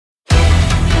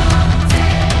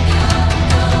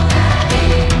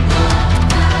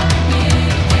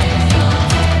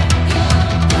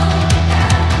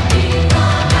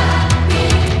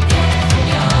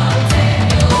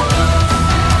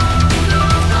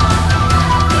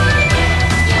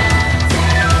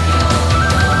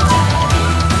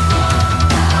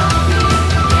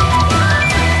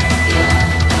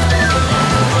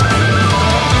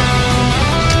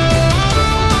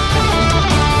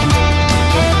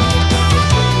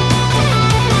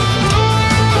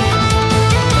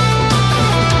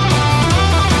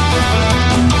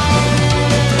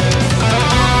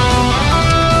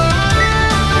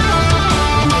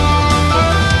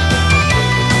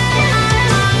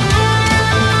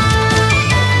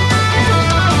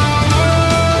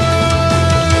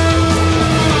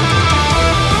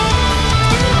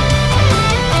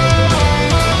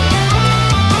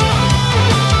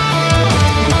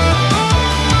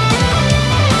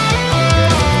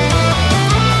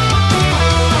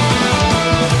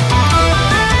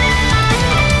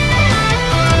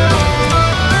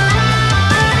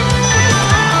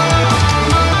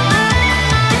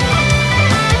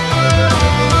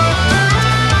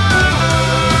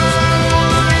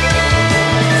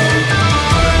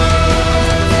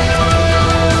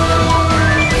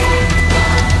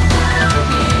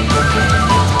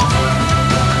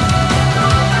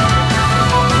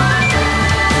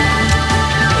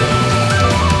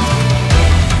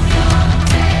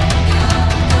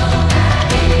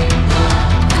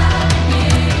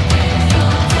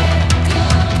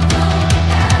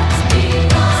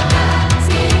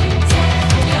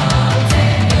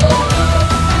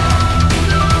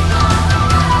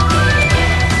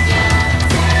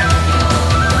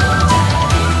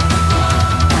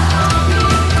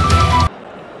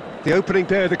opening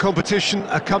day of the competition,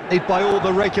 accompanied by all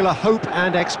the regular hope,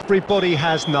 and everybody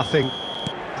has nothing.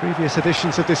 Previous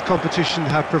editions of this competition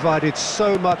have provided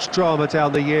so much drama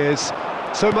down the years,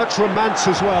 so much romance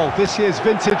as well. This year's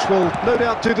vintage will no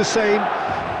doubt do the same.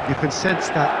 You can sense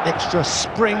that extra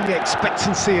spring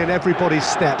expectancy in everybody's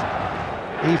step,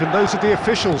 even those of the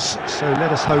officials, so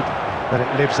let us hope that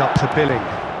it lives up to billing.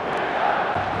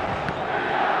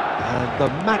 And the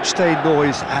matchday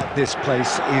noise at this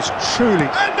place is truly...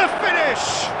 And the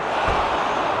finish!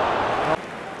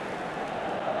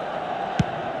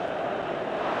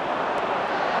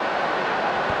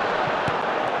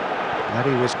 And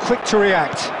he was quick to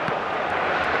react.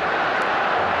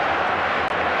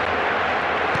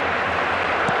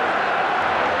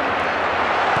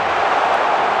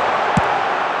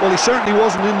 Well, he certainly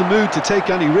wasn't in the mood to take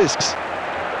any risks.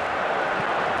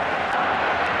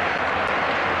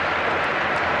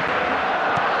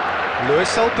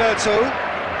 Luis Alberto.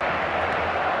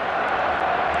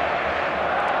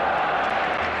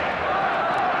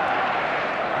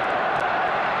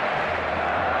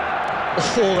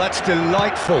 Oh, that's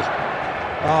delightful.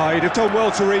 He'd have done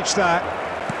well to reach that.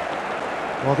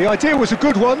 Well, the idea was a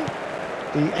good one.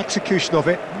 The execution of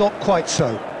it, not quite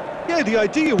so. Yeah, the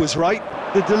idea was right.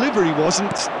 The delivery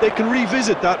wasn't. They can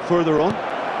revisit that further on.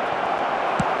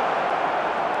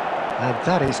 And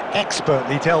that is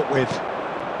expertly dealt with.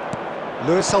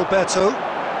 Luis Alberto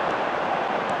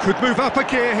could move up a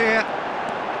gear here.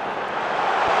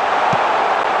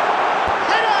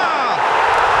 Header!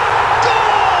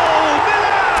 Goal!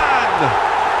 Milan!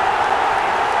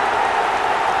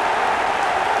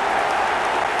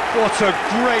 What a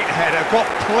great header, got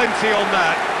plenty on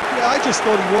that. Yeah, I just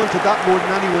thought he wanted that more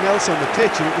than anyone else on the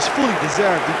pitch, and it was fully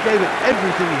deserved. He gave it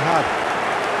everything he had.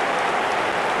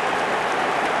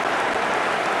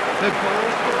 The goal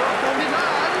scorer for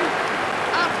Milan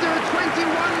after 21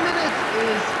 minutes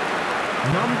is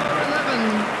number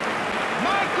 11,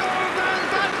 Marco van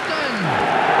Basten.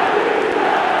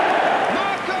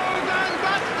 Marco van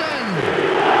Basten.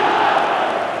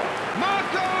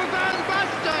 Marco van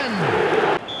Basten.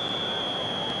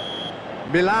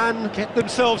 Milan get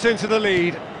themselves into the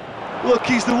lead. Look,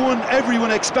 he's the one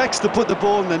everyone expects to put the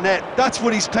ball in the net. That's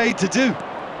what he's paid to do.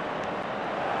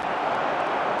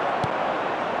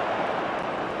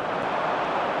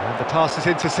 And the pass is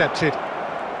intercepted.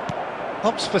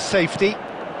 Opts for safety.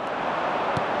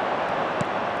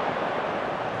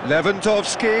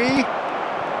 Lewandowski.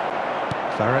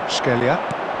 Kvaratskhelia.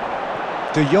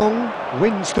 De Jong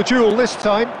wins the duel this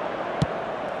time.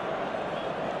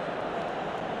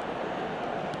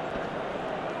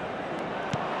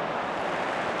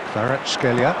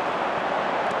 Kvaratskhelia.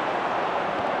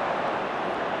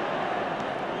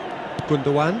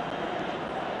 Gundogan.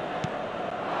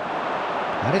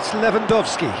 And it's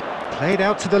Lewandowski. Played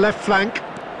out to the left flank.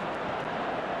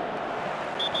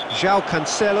 João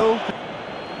Cancelo.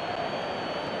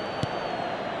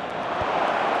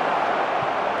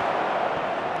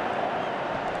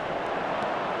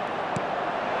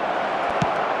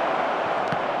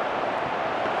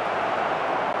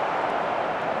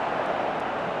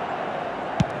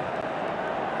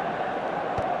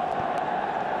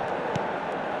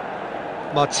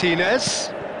 Martinez.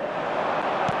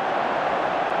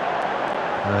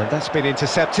 And that's been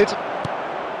intercepted.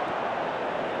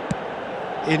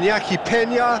 Iñaki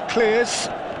Peña clears.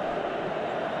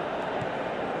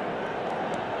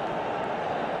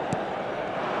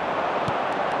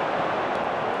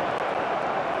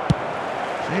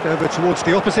 Played over towards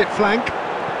the opposite flank.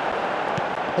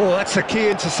 Oh, that's a key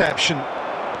interception.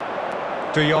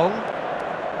 De Jong.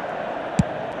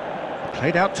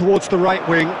 Played out towards the right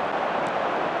wing.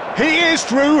 He is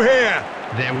through here!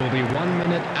 There will be 1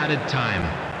 minute added time.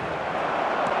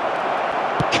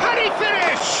 Can he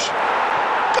finish?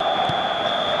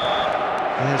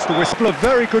 There's the whistle. A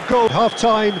very good goal.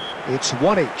 Half-time, it's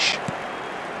one each.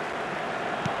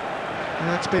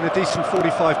 That's been a decent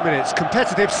 45 minutes.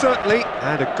 Competitive, certainly,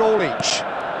 and a goal each.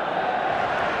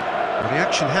 Well, the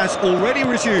action has already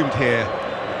resumed here.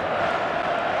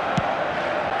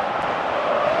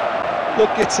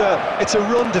 Look, it's a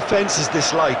run defence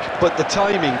dislike, but the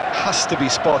timing has to be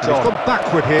spot on. He's gone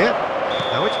backward here.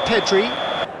 Now it's Pedri.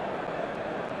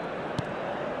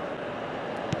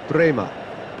 Bremer.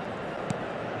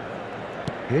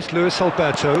 Here's Luis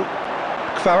Alberto.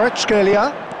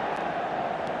 Kvaratskhelia.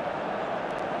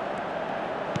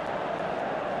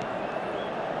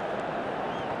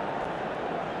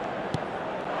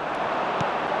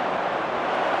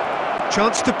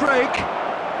 Chance to break.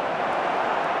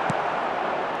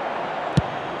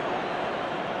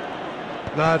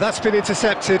 No, that's been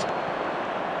intercepted.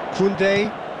 Koundé.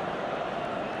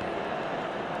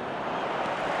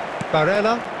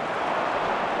 Barella.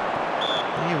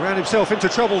 He ran himself into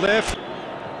trouble there. He's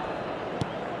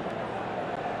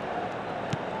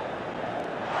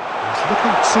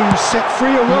looking to set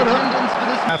free a runner.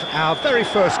 Have our very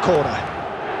first corner.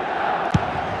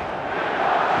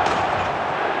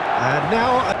 And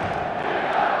now...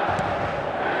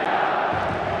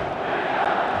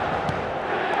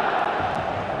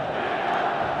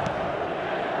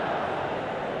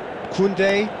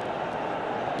 Kunde.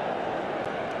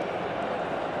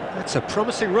 That's a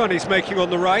promising run he's making on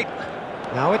the right.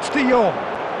 Now it's De Jong.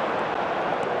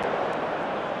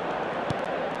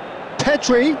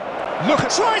 Pedri. Look,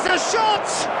 tries a shot!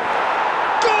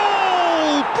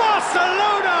 Goal!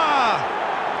 Barcelona!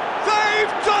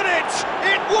 They've done it!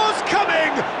 It was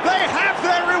coming! They have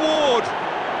their reward!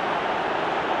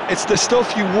 It's the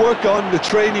stuff you work on the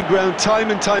training ground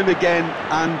time and time again,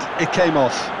 and it came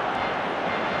off.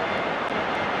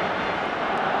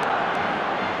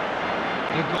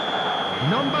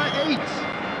 Number 8.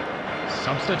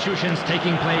 Substitutions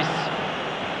taking place.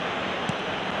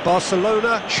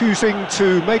 Barcelona choosing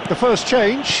to make the first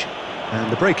change,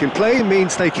 and the break in play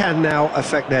means they can now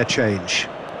affect their change.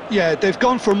 Yeah, they've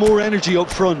gone for more energy up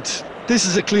front. This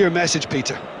is a clear message,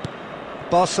 Peter.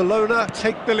 Barcelona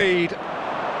take the lead.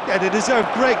 Yeah, they deserve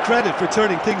great credit for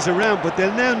turning things around, but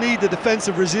they'll now need the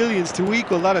defensive resilience to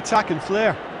equal that attacking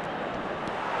flair.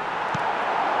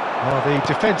 Well, the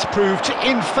defence proved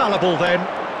infallible then,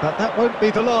 but that won't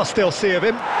be the last they'll see of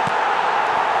him.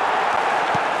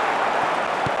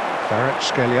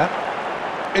 Kvaratskhelia.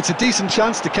 It's a decent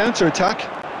chance to counter-attack.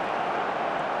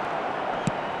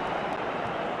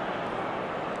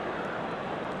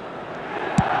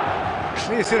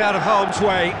 Clears it out of harm's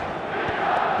way.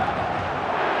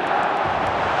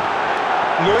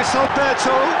 Luis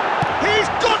Alberto. He's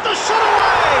got the shot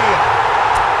away!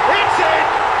 It's in!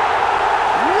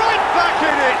 Right back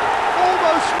in it!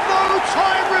 Almost no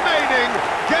time remaining.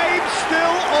 Game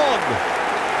still on.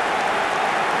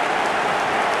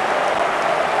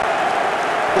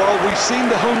 Well, we've seen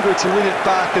the hunger to win it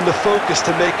back and the focus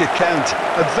to make it count.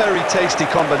 A very tasty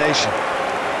combination.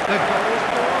 The goal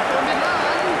scorer for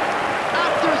Milan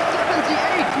after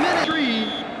 78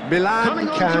 minutes. Milan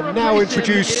can now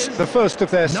introduce the first of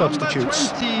their substitutes.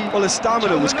 20. Well, his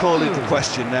stamina was called into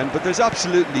question then, but there's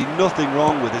absolutely nothing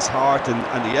wrong with his heart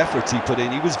and the efforts he put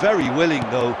in. He was very willing,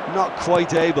 though, not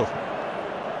quite able.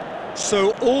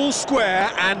 So all square,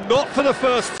 and not for the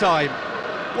first time.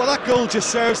 Well, that goal just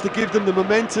serves to give them the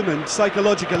momentum and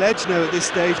psychological edge now at this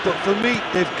stage, but for me,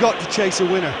 they've got to chase a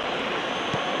winner.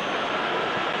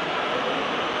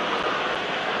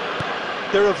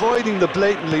 They're avoiding the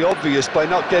blatantly obvious by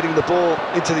not getting the ball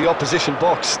into the opposition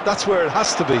box. That's where it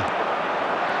has to be.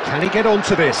 Can he get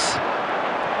onto this?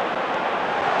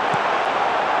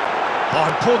 Oh,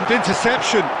 important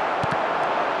interception.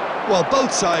 Well,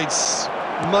 both sides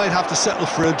might have to settle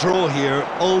for a draw here,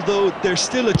 although there's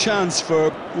still a chance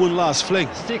for one last fling.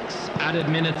 6 added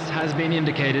minutes has been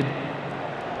indicated.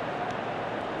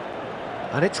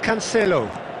 And it's Cancelo.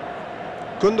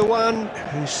 Gundogan,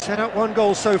 who's set up one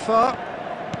goal so far.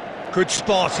 Good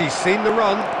spot, he's seen the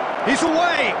run. He's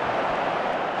away!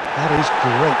 That is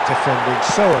great defending,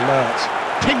 so alert.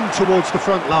 Pinged towards the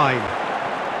front line.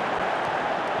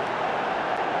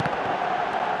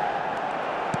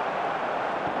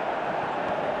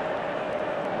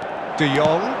 De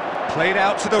Jong, played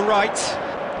out to the right.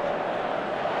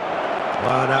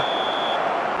 Werner.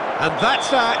 And that's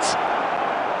that.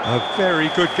 A very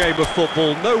good game of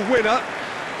football, no winner,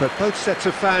 but both sets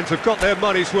of fans have got their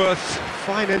money's worth.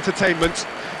 Fine entertainment.